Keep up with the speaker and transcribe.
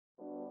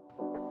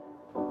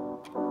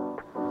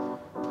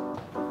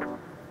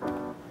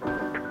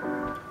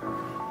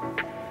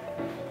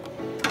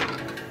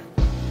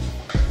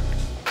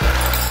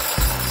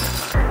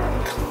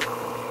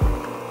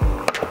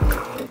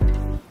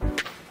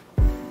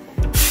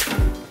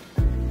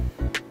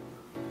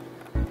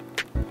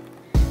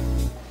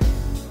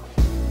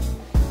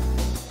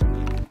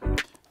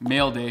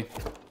Mail day.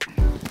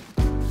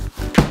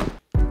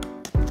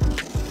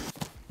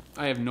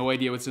 I have no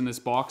idea what's in this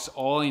box.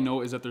 All I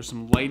know is that there's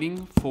some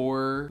lighting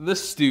for the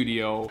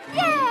studio.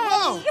 Yay!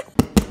 Whoa!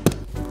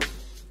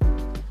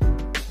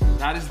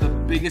 That is the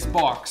biggest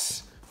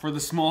box for the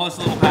smallest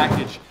little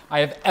package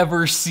I have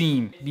ever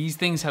seen. These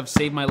things have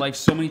saved my life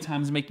so many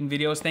times making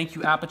videos. Thank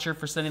you, Aperture,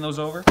 for sending those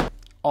over.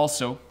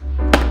 Also,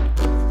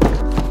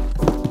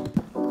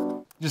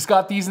 just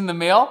got these in the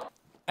mail,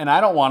 and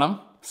I don't want them,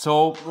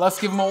 so let's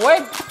give them away.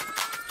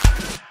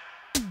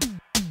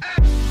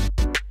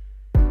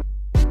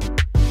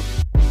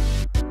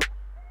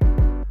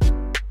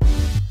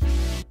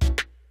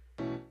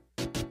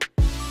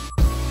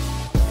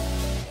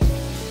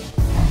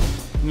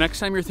 Next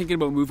time you're thinking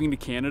about moving to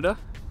Canada,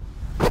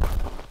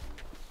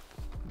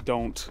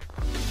 don't.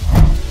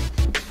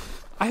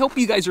 I hope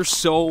you guys are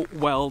so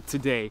well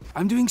today.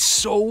 I'm doing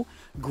so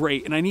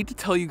great, and I need to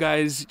tell you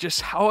guys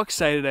just how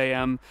excited I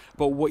am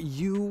about what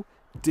you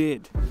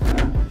did.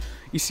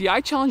 You see, I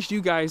challenged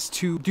you guys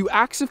to do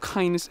acts of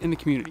kindness in the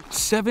community.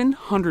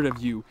 700 of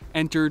you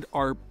entered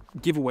our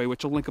giveaway,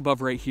 which I'll link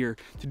above right here,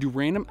 to do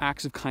random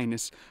acts of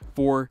kindness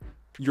for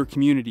your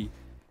community.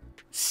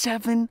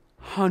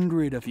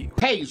 700 of you.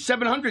 Hey,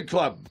 700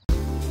 Club.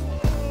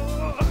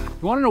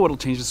 You wanna know what'll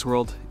change this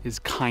world is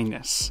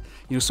kindness.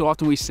 You know, so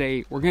often we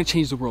say, we're gonna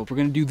change the world. We're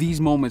gonna do these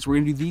moments. We're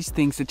gonna do these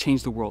things to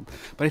change the world.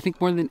 But I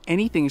think more than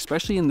anything,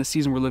 especially in the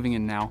season we're living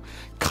in now,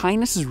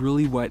 kindness is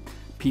really what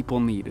people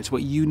need. It's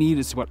what you need,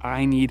 it's what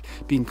I need.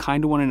 Being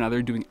kind to one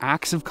another, doing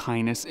acts of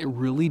kindness, it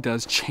really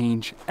does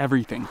change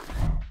everything.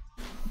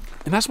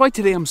 And that's why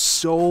today I'm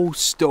so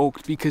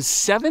stoked, because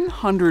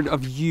 700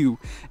 of you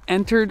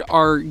entered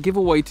our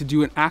giveaway to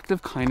do an act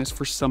of kindness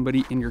for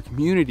somebody in your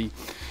community.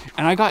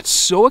 And I got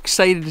so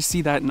excited to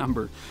see that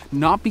number,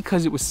 not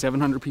because it was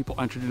 700 people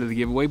entered into the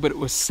giveaway, but it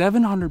was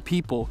 700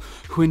 people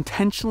who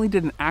intentionally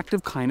did an act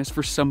of kindness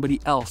for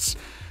somebody else,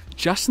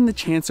 just in the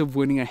chance of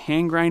winning a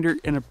hand grinder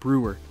and a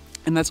brewer.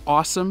 And that's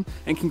awesome.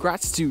 And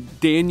congrats to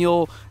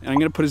Daniel, and I'm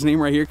gonna put his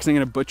name right here because I'm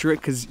gonna butcher it,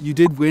 because you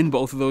did win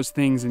both of those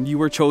things and you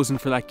were chosen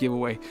for that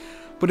giveaway.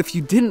 But if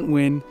you didn't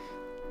win,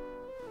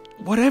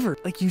 whatever,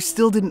 like, you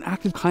still did an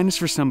act of kindness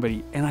for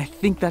somebody. And I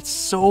think that's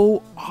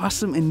so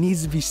awesome and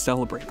needs to be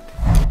celebrated.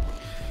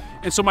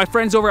 And so my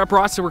friends over at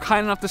Baratza were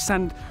kind enough to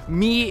send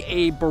me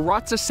a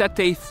Baratza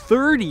Sette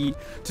 30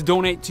 to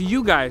donate to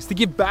you guys, to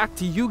give back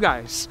to you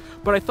guys.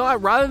 But I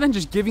thought, rather than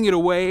just giving it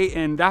away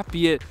and that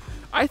be it,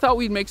 I thought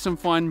we'd make some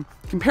fun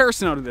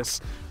comparison out of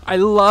this. I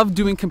love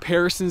doing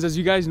comparisons, as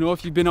you guys know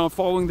if you've been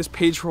following this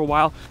page for a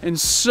while. And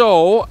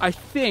so I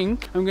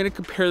think I'm gonna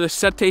compare the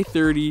Sette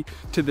 30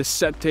 to the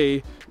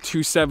Sette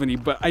 270,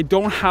 but I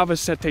don't have a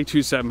Sette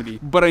 270,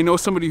 but I know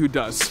somebody who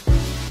does.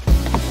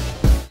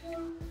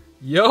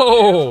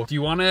 Yo, do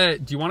you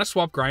wanna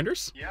swap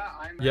grinders? Yeah,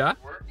 I'm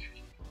at work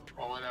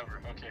or whatever.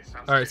 Okay,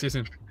 sounds All right, good. see you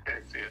soon. Okay,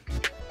 see you.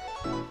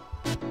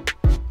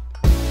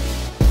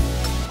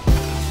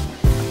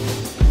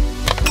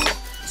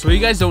 So what you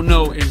guys don't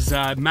know is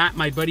Matt,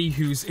 my buddy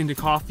who's into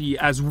coffee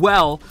as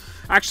well,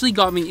 actually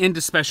got me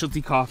into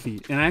specialty coffee.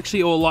 And I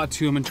actually owe a lot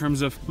to him in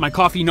terms of my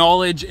coffee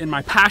knowledge and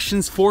my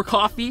passions for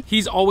coffee.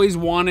 He's always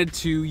wanted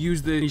to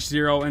use the Niche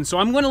Zero, and so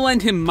I'm gonna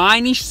lend him my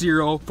Niche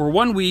Zero for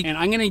 1 week, and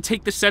I'm gonna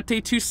take the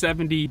Sette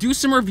 270, do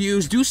some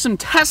reviews, do some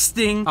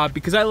testing,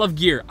 because I love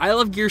gear. I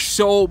love gear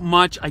so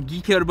much. I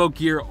geek out about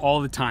gear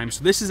all the time.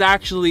 So this is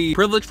actually a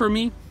privilege for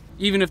me,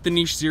 even if the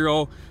Niche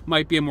Zero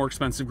might be a more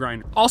expensive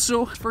grinder.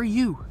 Also, for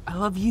you, I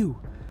love you.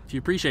 If you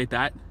appreciate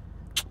that,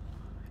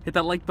 hit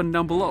that like button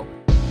down below.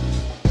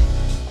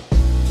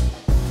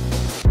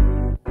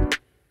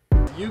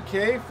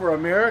 UK for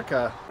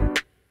America.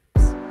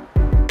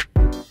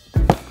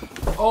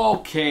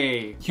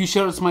 Okay, huge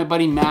shout out to my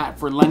buddy Matt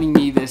for lending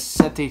me this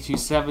Sette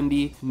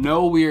 270.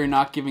 No, we are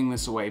not giving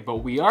this away, but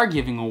we are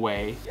giving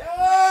away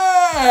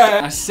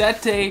a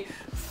Sette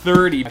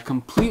 30, a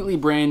completely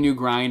brand new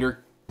grinder,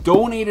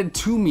 donated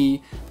to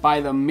me by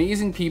the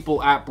amazing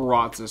people at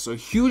Baratza. So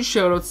huge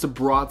shout outs to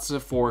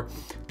Baratza for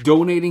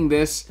donating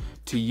this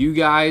to you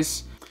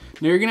guys.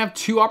 Now you're gonna have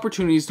 2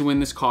 opportunities to win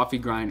this coffee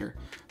grinder.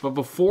 But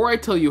before I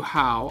tell you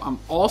how, I'm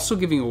also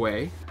giving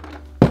away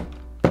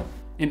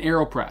an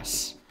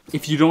Aeropress.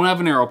 If you don't have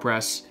an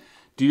Aeropress,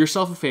 do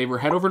yourself a favor,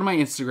 head over to my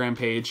Instagram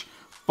page,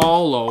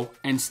 follow,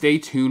 and stay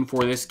tuned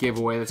for this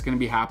giveaway that's gonna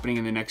be happening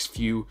in the next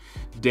few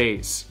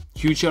days.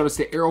 Huge shout outs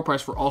to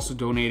Aeropress for also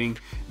donating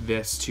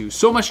this too.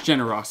 So much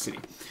generosity.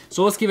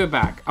 So let's give it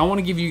back. I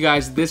wanna give you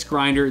guys this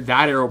grinder,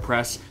 that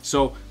Aeropress.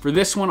 So for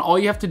this one, all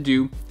you have to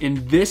do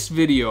in this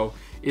video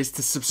is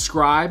to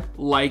subscribe,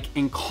 like,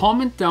 and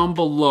comment down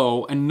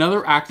below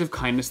another act of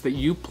kindness that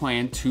you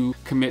plan to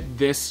commit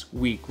this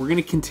week. We're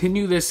gonna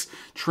continue this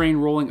train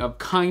rolling of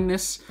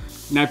kindness.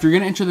 Now, if you're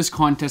gonna enter this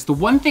contest, the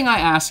one thing I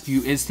ask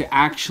you is to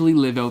actually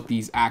live out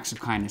these acts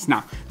of kindness.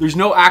 Now, there's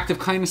no act of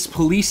kindness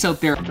police out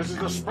there. This is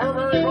the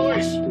Spurbury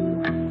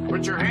Police.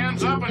 Put your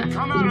hands up and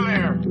come out of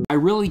there. I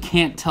really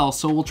can't tell,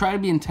 so we'll try to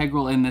be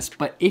integral in this,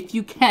 but if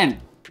you can,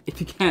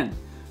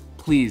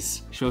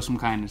 please show some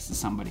kindness to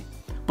somebody.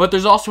 But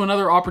there's also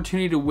another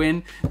opportunity to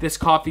win this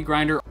coffee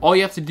grinder. All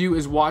you have to do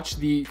is watch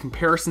the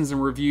comparisons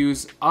and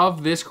reviews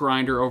of this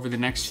grinder over the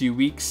next few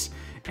weeks,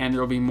 and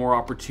there will be more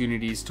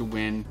opportunities to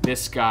win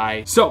this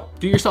guy. So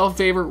do yourself a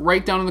favor,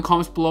 write down in the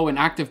comments below an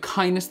act of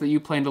kindness that you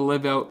plan to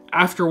live out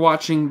after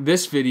watching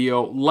this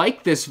video,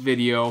 like this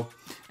video,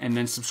 and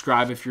then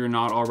subscribe if you're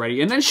not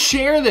already. And then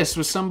share this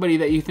with somebody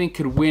that you think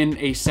could win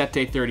a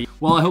Sette 30.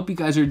 Well, I hope you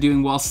guys are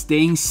doing well,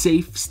 staying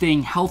safe,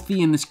 staying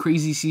healthy in this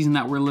crazy season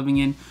that we're living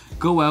in.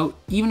 Go out,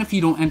 even if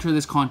you don't enter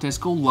this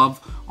contest, go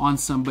love on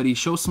somebody,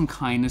 show some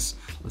kindness.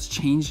 Let's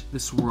change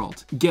this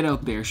world. Get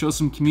out there, show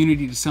some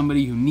community to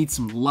somebody who needs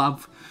some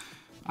love.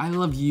 I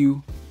love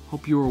you,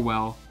 hope you are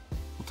well.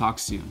 We'll talk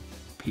soon.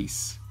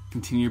 Peace.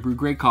 Continue to brew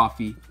great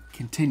coffee.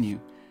 Continue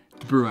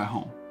to brew at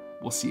home.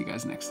 We'll see you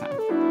guys next time.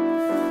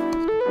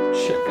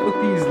 Check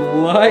out these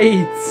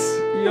lights.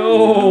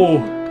 Yo.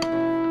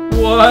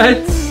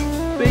 What?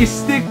 They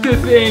stick to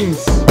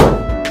things.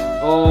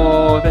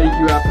 Oh, thank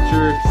you,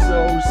 Aperture.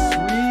 So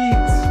sweet.